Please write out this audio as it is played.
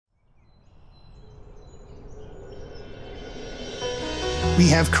We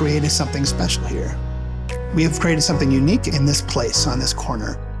have created something special here. We have created something unique in this place, on this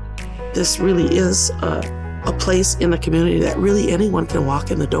corner. This really is a place in the community that really anyone can walk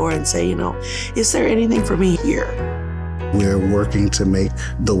in the door and say, is there anything for me here? We're working to make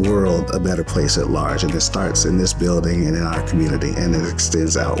the world a better place at large, and it starts in this building and in our community, and it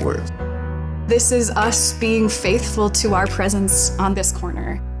extends outward. This is us being faithful to our presence on this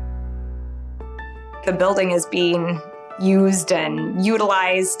corner. The building is being used and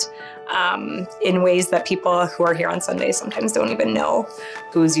utilized in ways that people who are here on Sundays sometimes don't even know.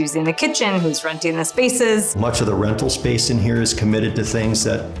 Who's using the kitchen, who's renting the spaces. Much of the rental space in here is committed to things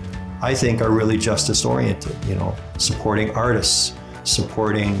that I think are really justice-oriented, supporting artists,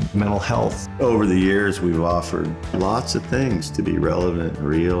 supporting mental health. Over the years, we've offered lots of things to be relevant,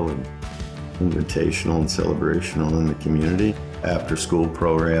 real, and invitational and celebrational in the community. After-school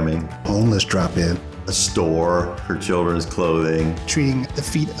programming. Homeless drop-in. A store for children's clothing. Treating the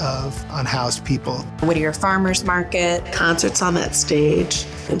feet of unhoused people. Whittier Farmers Market. Concerts on that stage.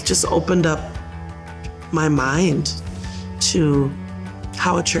 It just opened up my mind to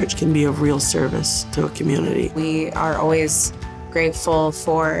how a church can be of real service to a community. We are always grateful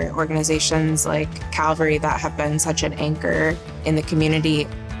for organizations like Calvary that have been such an anchor in the community.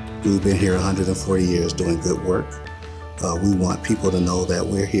 We've been here 140 years doing good work. We want people to know that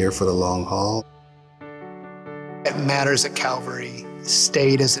we're here for the long haul. It matters that Calvary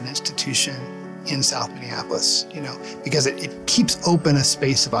stayed as an institution in South Minneapolis, because it keeps open a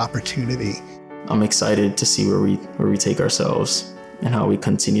space of opportunity. I'm excited to see where we take ourselves and how we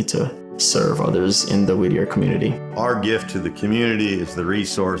continue to serve others in the Whittier community. Our gift to the community is the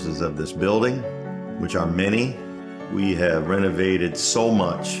resources of this building, which are many. We have renovated so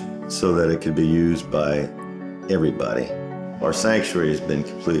much so that it could be used by everybody. Our sanctuary has been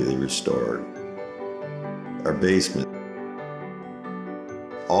completely restored. Our basement,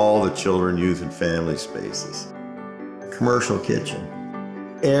 all the children, youth, and family spaces, commercial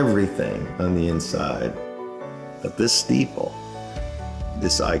kitchen, everything on the inside of this steeple,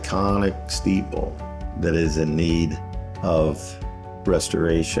 this iconic steeple that is in need of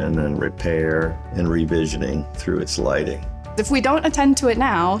restoration and repair and revisioning through its lighting. If we don't attend to it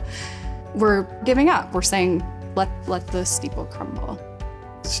now, we're giving up. We're saying, let the steeple crumble.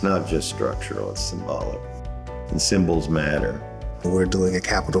 It's not just structural, it's symbolic. And symbols matter. We're doing a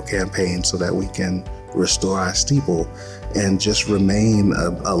capital campaign so that we can restore our steeple and just remain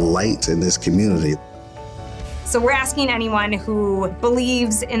a light in this community. So we're asking anyone who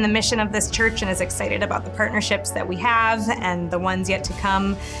believes in the mission of this church and is excited about the partnerships that we have and the ones yet to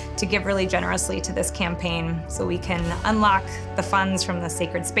come to give really generously to this campaign so we can unlock the funds from the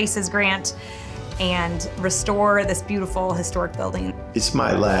Sacred Spaces grant and restore this beautiful historic building. It's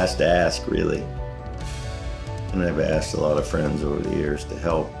my last ask, really. And I've asked a lot of friends over the years to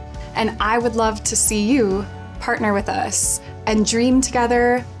help. And I would love to see you partner with us and dream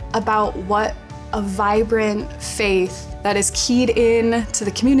together about what a vibrant faith that is keyed in to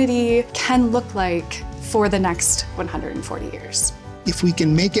the community can look like for the next 140 years. If we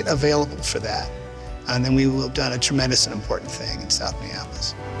can make it available for that, then we will have done a tremendous and important thing in South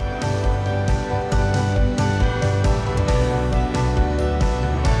Minneapolis.